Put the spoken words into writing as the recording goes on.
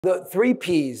The three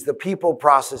Ps, the people,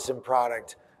 process, and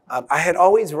product, I had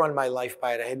always run my life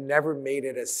by it. I had never made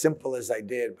it as simple as I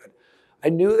did, but I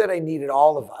knew that I needed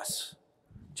all of us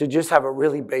to just have a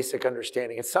really basic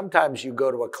understanding. And sometimes you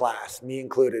go to a class, me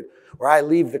included, where I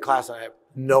leave the class and I have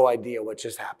no idea what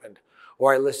just happened.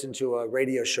 Or I listen to a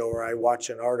radio show or I watch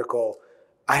an article,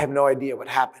 I have no idea what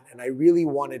happened. And I really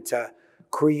wanted to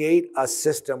create a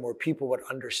system where people would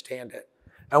understand it.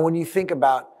 And when you think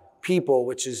about people,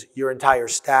 which is your entire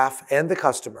staff and the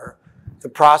customer, the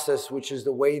process, which is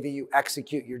the way that you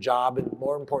execute your job, and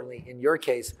more importantly, in your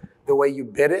case, the way you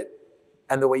bid it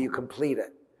and the way you complete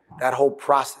it. That whole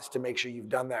process to make sure you've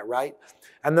done that right.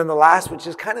 And then the last, which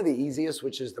is kind of the easiest,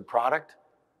 which is the product.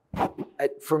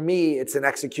 For me, it's an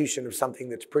execution of something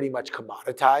that's pretty much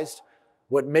commoditized.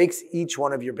 What makes each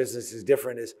one of your businesses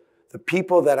different is the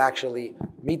people that actually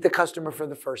meet the customer for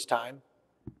the first time,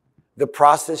 the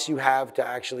process you have to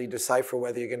actually decipher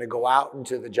whether you're going to go out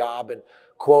into the job and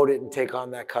quote it and take on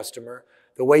that customer,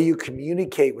 the way you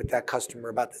communicate with that customer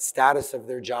about the status of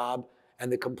their job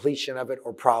and the completion of it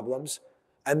or problems.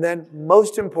 And then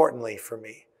most importantly for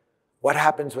me, what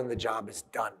happens when the job is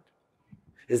done?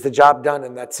 Is the job done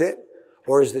and that's it?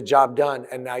 Or is the job done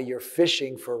and now you're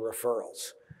fishing for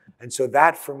referrals? And so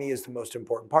that for me is the most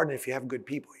important part. And if you have good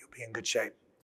people, you'll be in good shape.